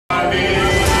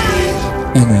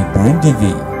eno Brain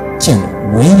TV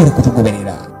channel weeyale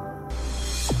kutugoberera.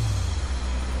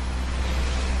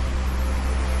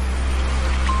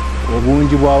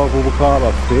 Obungi bw'abavubuka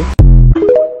baffe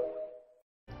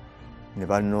ne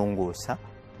bannongoosa.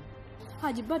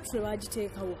 Hajji battery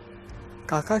bagiteekawo.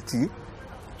 Kakati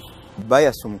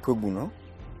bayasa omutwe guno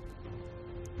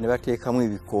ne bateekamu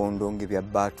ebikondo bya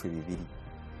battery bibiri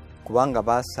kubanga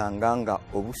basanga nga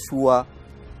obusuwa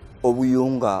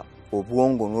obuyunga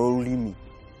obwongo n'olulimi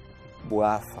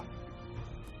bwafa.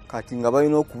 Kati nga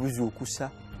balina okubuzuukusa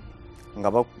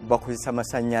nga bakozesa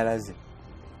amasannyalaze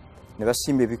ne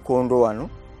basimba ebikondo wano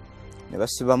ne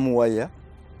basibamu waya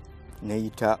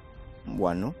neyita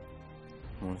wano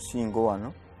mu nsingo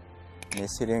wano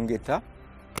neserengeta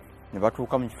ne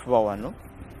batuuka mu kifuba wano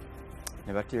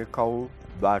ne bateekawo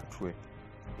battery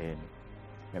eno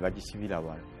ne bagisibira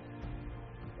wano.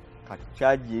 Kati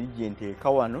kyaji eri gye nteeka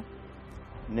wano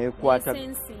nekwata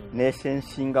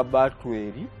nesensinga battery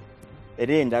eri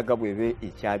era endaga bwebe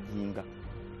ekyajinga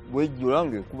bwejjula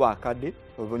ng'ekuba akadde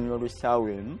oluvannyuma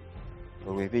lw'essaawa emu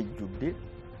olweba ejjudde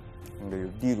nga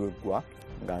yoddiirwa eggwa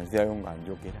nga nzirayo nga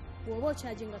njogera. Bw'oba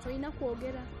okyajinga tolina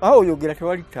kwogera? Oyogera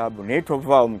tewali taabu naye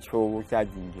tovaawo mu kifo oba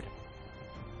okyajingira.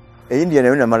 Eyindi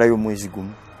nayo namalayo omwezi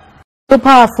gumu. Your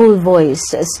powerful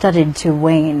voice started to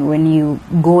wane when you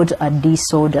got a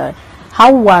disorder.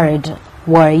 How worried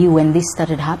were you when this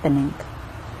started happening?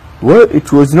 Well,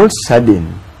 it was not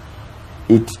sudden.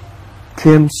 It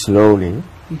came slowly.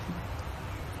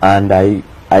 And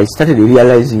I started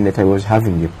realizing that I was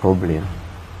having a problem.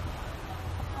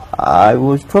 I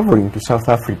was traveling to South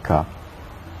Africa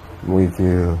with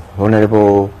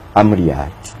Honorable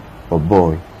Amriat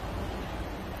Oboy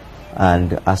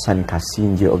and Hassan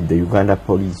Kasinje of the Uganda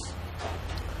Police.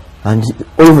 And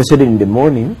all of a sudden in the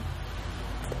morning,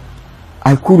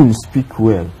 I couldn't speak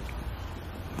well.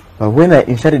 But when I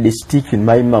inserted a stick in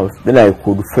my mouth, then I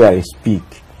could fairly speak.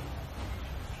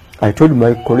 I told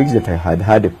my colleagues that I had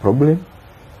had a problem.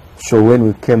 So when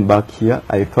we came back here,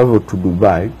 I traveled to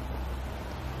Dubai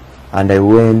and I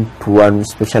went to one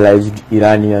specialized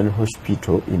Iranian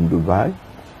hospital in Dubai.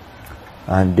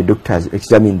 And the doctors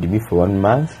examined me for 1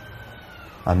 month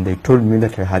and they told me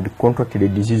that I had contracted a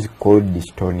disease called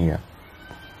dystonia.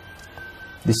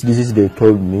 This disease, they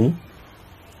told me,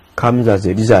 comes as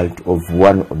a result of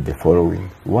one of the following.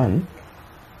 One,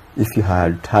 if you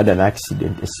had had an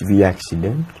accident, a severe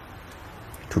accident,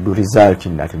 to result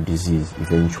in that disease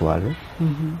eventually.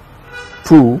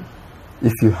 Two,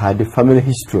 if you had a family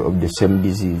history of the same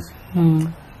disease.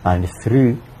 And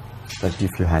three, that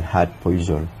if you had had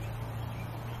poison.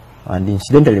 And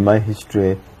incidentally, my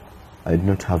history, I did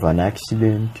not have an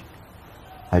accident.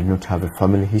 I did not have a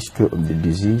family history of the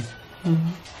disease.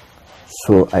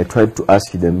 So I tried to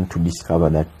ask them to discover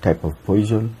that type of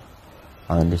poison.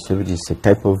 And they said it is a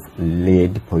type of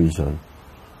lead poison.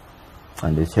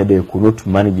 And they said they could not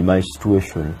manage my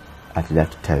situation at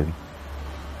that time.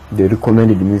 They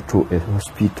recommended me to a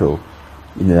hospital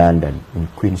in London, in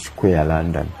Queen Square,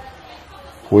 London,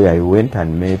 where I went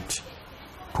and met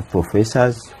 2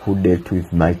 professors who dealt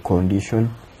with my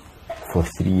condition for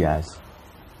 3 years.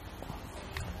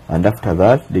 And after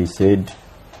that, they said,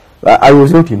 I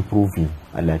was not improving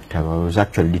at that time. I was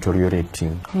actually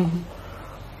deteriorating.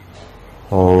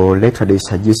 Or later they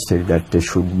suggested that they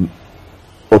should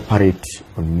operate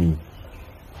on me.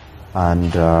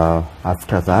 And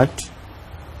after that,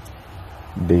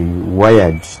 they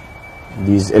wired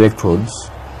these electrodes,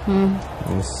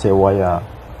 say wire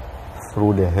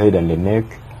through the head and the neck,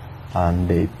 and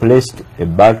they placed a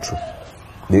battery.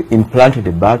 They implanted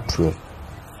a battery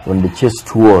on the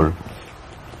chest wall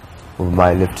of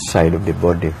my left side of the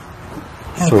body.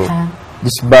 Okay. So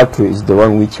this battery is the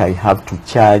one which I have to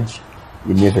charge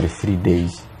in every 3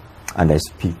 days, and I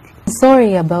speak.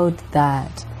 Sorry about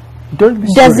that. Don't be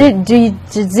Does sorry.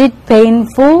 Is it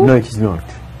painful? No, it is not.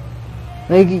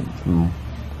 Like,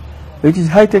 It is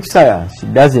high-tech science.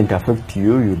 It doesn't affect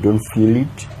you. You don't feel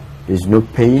it. There's no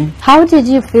pain. how did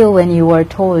you feel when you were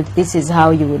told this is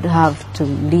how you would have to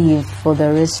live for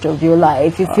the rest of your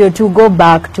life if you're to go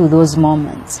back to those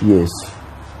moments? Yes.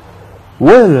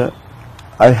 Well,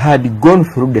 I had gone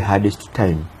through the hardest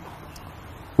time.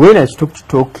 When I stopped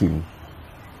talking,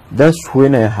 that's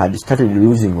when I had started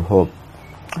losing hope.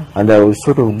 And I was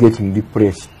sort of getting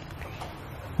depressed.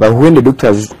 But when the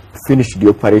doctors finished the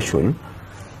operation,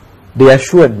 they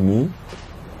assured me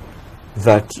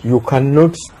that you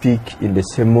cannot speak in the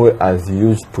same way as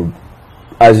used to.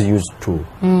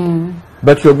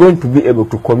 But you're going to be able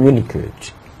to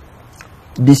communicate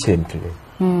decently.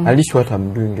 And this is what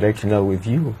I'm doing right now with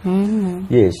you.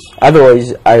 Yes.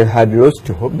 Otherwise, I had lost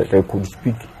hope that I could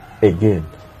speak again.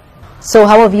 So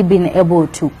how have you been able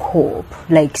to cope,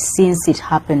 like since it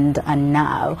happened and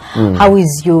now? How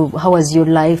has your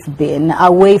life been,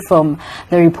 away from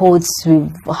the reports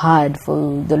we've had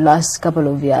for the last couple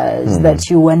of years that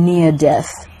you were near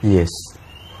death? Yes.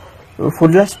 For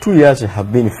the last 2 years I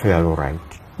have been fairly all right.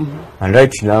 And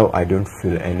right now I don't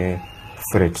feel any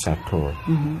threats at all.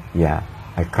 Yeah.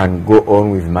 I can go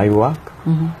on with my work.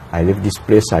 I leave this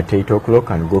place at 8 o'clock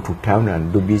and go to town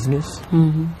and do business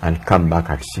and come back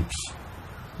at 6.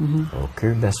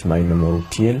 Okay, that's my normal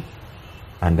routine,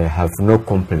 and I have no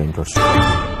complaint or so.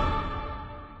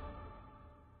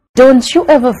 Don't you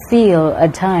ever feel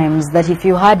at times that if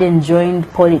you hadn't joined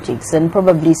politics and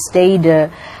probably stayed a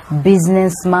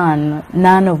businessman,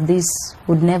 none of this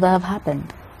would never have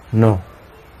happened? No,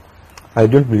 I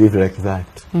don't believe like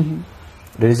that.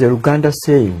 There is a Uganda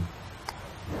saying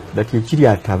that ekiri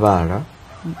atabala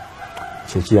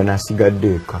kyekira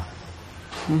nasigadde eka,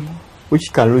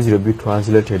 which can loosely be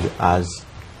translated as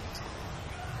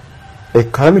a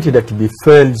calamity that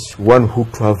befalls one who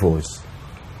travels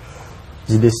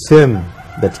is the same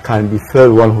that can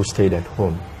befall one who stayed at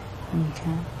home.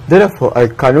 Therefore, I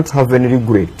cannot have any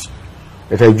regret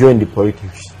that I joined the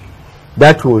politics.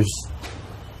 That was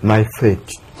my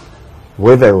fate,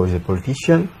 whether I was a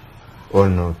politician or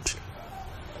not.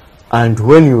 And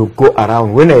when you go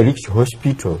around, when I reached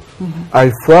hospital,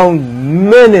 I found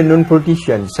many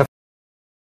non-politicians.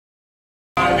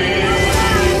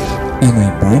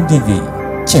 Eno TV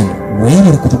channel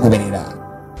weeyere kutugoberera.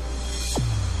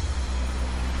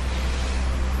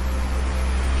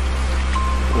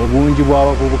 obungi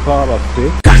bw'abavubuka baffe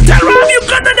KITALO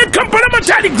Uganda ne Kampala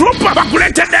Matali Group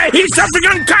bakuletedde East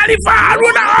African Khalifa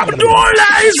Haruna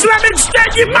Abdullah Islamic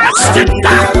State Master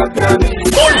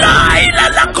Ulaila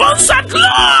la concert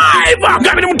live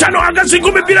Gabini mutano Agosti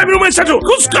 2023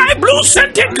 ku Sky Blue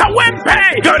Center Kawempe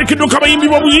gabiri kiduka abayimbi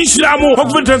b'Obuyisilamu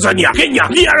okuva Tanzania, Kenya,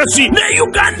 DRC ne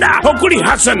Uganda okuli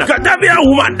Hassan Kadabi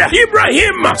Ahumad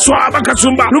Ibrahim Swaba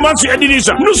Kasumba Lumansi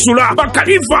Edilisa Nusula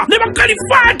Bakalifa ne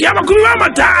Bakalifati abakubi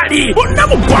b'amatali bonna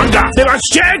mu ggwanga ne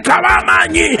basheka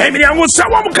b'amaanyi emiryango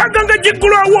sawa mukaganga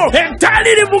gigulawo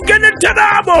ettali libugene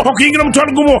terabo okuyingira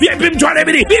mutwalo gumu VIP mitwalo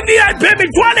ebiri VIP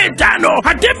mitwalo etaano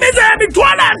ate emmeeza ya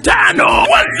mitwalo ataano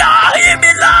wallahi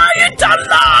billahi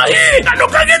tallahi kano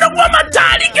kagenda kuba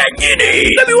matali gennyini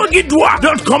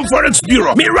nebiwagiddwa.com Forex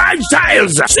Bureau, Mirage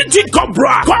Tiles, City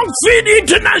Cobra, Confid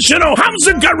International,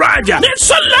 Hamza Garage ne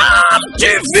Salam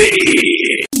TV.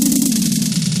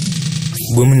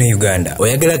 Bwemune Uganda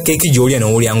oyagala keki gy'olya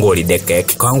n'owulya ng'olidde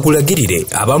keki kankulagirire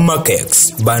aba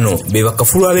Cakes bano be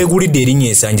bakafulu abeegulidde erinnya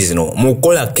ensangi zino mu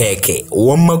kukola keke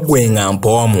wamma ggwe nga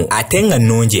mpoomu ate nga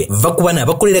nnungi va ku bano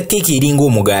abakolera keki eringa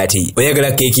omugaati.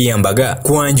 Oyagala keki ya mbaga,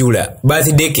 kwanjula,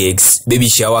 birthday cakes, baby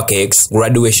shower cakes,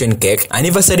 graduation cake,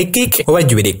 anniversary cake oba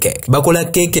jubilee cake. Bakola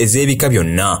keke ez'ebika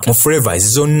byonna mu flavors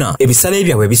zonna, ebisale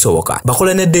byabwe bisoboka.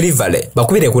 Bakola ne delivery.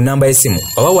 Bakubire ku namba y'essimu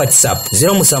oba WhatsApp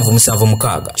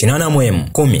 0776 84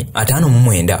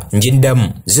 10 njiddamu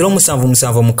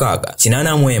 0776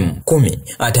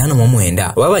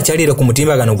 10 oba bakyalira ku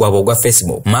mutimbagano gwabwe ogwa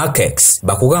Facebook Cakes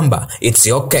bakugamba it's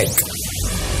your cake.